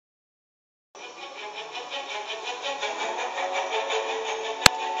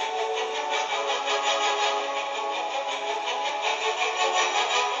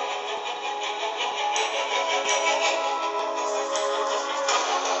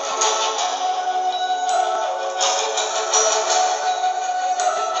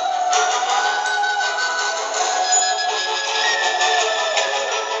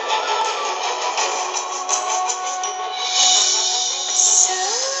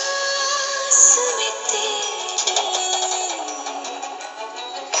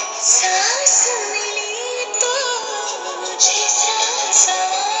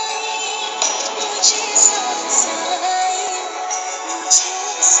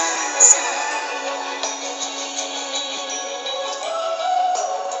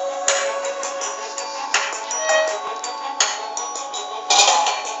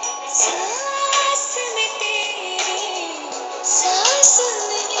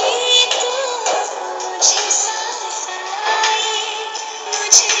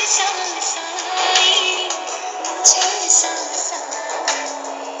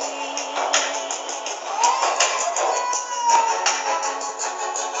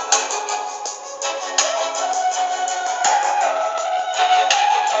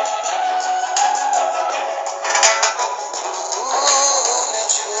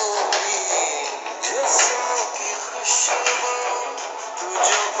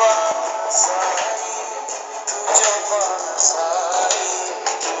पास आई, तू जो पास आई,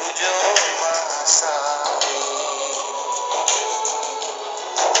 तू जो पास आई।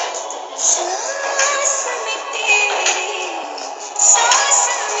 सांस में तेरी सांस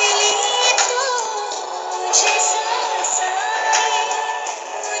मिली तो मुझे सांस आई,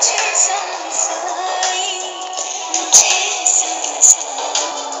 मुझे सांस आई, मुझे सांस आई।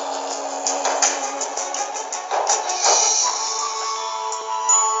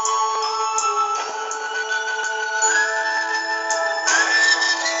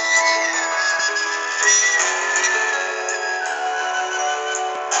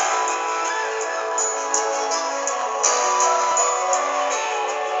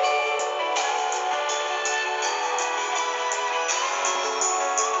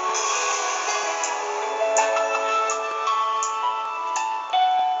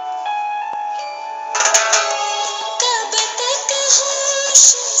 कब तक होश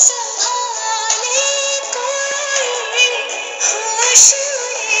संभाले कोई, होश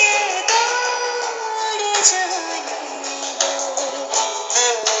ये दौड़ जाने दो।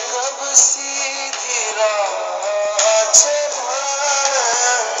 दिल कब सीधी राह चला,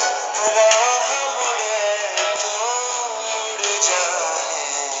 राह मुड़े मुड़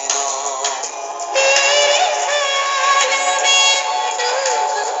जाने दो। तेरे ख्याल में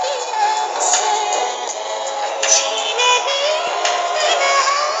डूब गया सर, जीने दे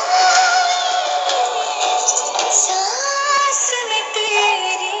सांस में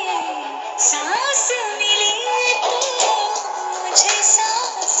तेरी सांस मिली तो मुझे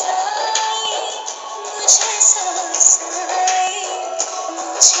सांस आई, मुझे सांस आई,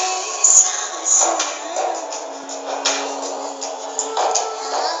 मुझे सांस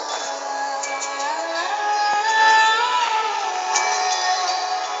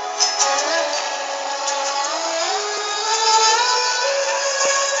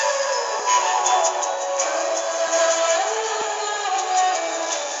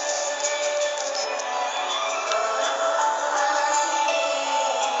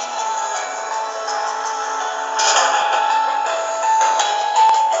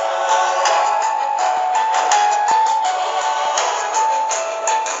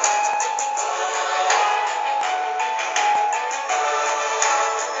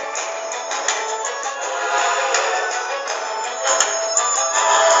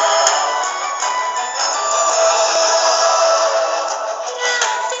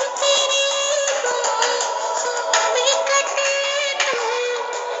रात तेरी खूब कटे तो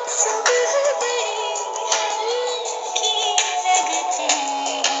सुबह बड़ी हल्की लगती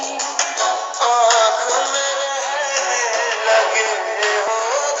है। आँख में रहने लगे हो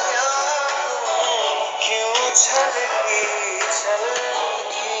क्या तुम, क्यों छलकी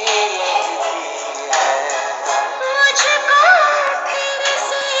छलकी लगती है। मुझको फिर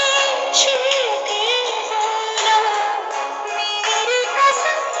से छूके बोलो, मेरी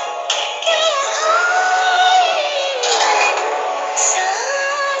कसम क्या खाई।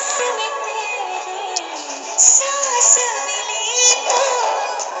 सांस में तेरी सांस मिली तो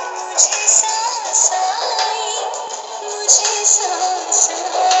मुझे सांस आई, मुझे सांस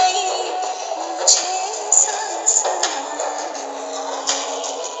आई, मुझे सांस आई।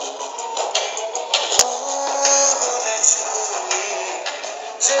 तूने छुई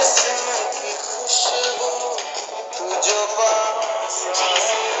जिस्म की खुशबू, तू जो पास